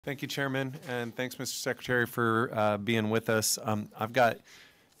Thank you, Chairman, and thanks, Mr. Secretary, for being with us. I've got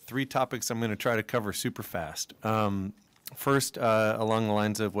three topics I'm going to try to cover super fast. First, along the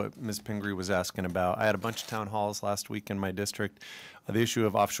lines of what Ms. Pingree was asking about, I had a bunch of town halls last week in my district. The issue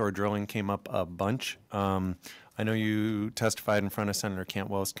of offshore drilling came up a bunch. I know you testified in front of Senator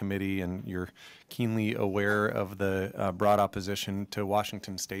Cantwell's committee, and you're keenly aware of the broad opposition to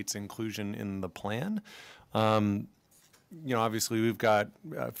Washington State's inclusion in the plan. You know, obviously we've got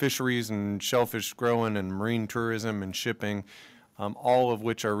fisheries and shellfish growing and marine tourism and shipping, all of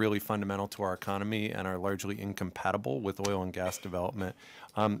which are really fundamental to our economy and are largely incompatible with oil and gas development.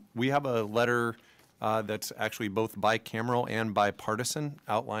 We have a letter that's actually both bicameral and bipartisan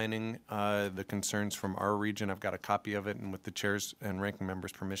outlining the concerns from our region. I've got a copy of it, and with the chair's and ranking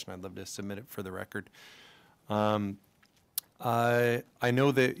member's permission, I'd love to submit it for the record. I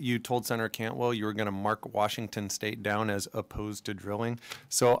know that you told Senator Cantwell you were going to mark Washington State down as opposed to drilling.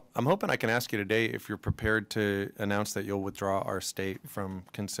 So I'm hoping I can ask you today if you're prepared to announce that you'll withdraw our state from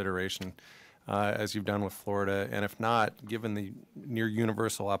consideration, as you've done with Florida. And if not, given the near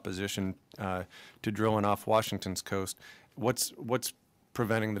universal opposition to drilling off Washington's coast, what's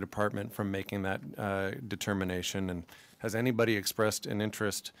preventing the department from making that determination? And has anybody expressed an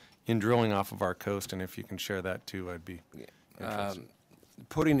interest in drilling off of our coast? And if you can share that too, I'd be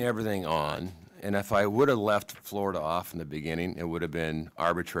putting everything on, and if I would have left Florida off in the beginning, it would have been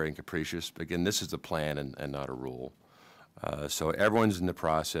arbitrary and capricious. But again, this is a plan and not a rule. So everyone's in the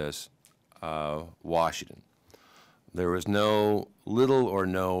process. Washington. There was little or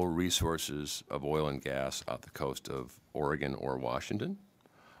no resources of oil and gas off the coast of Oregon or Washington.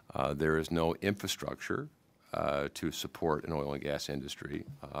 There is no infrastructure to support an oil and gas industry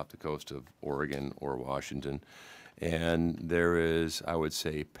off the coast of Oregon or Washington. And there is, I would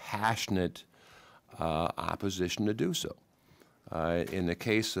say, passionate opposition to do so. In the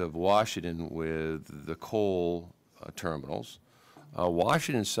case of Washington with the coal terminals,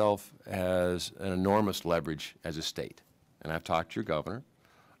 Washington itself has an enormous leverage as a state. And I've talked to your governor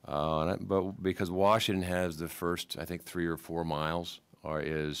on it, but because Washington has the first, I think, 3 or 4 miles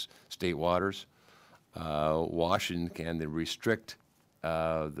is state waters, Washington can then restrict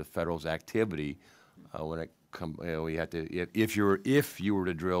the federal's activity when it comes. We have to, if you were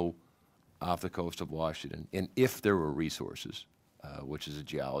to drill off the coast of Washington, and if there were resources, which as a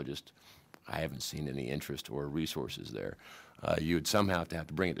geologist, I haven't seen any interest or resources there, you'd somehow have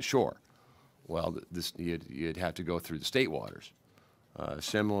to bring it to shore. Well, you'd have to go through the state waters.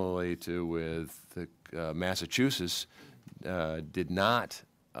 Similarly to with Massachusetts, did not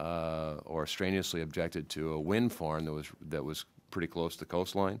or strenuously objected to a wind farm that was pretty close to the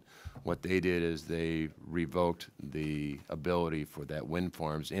coastline. What they did is they revoked the ability for that wind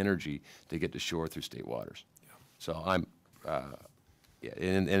farm's energy to get to shore through state waters. Yeah. So yeah,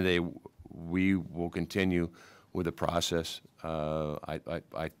 and we will continue with the process. Our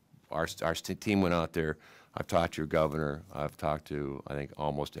team went out there. I've talked to your governor. I've talked to, I think,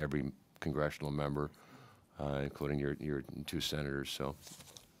 almost every congressional member, including your 2 senators. So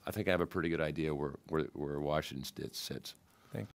I think I have a pretty good idea where Washington sits.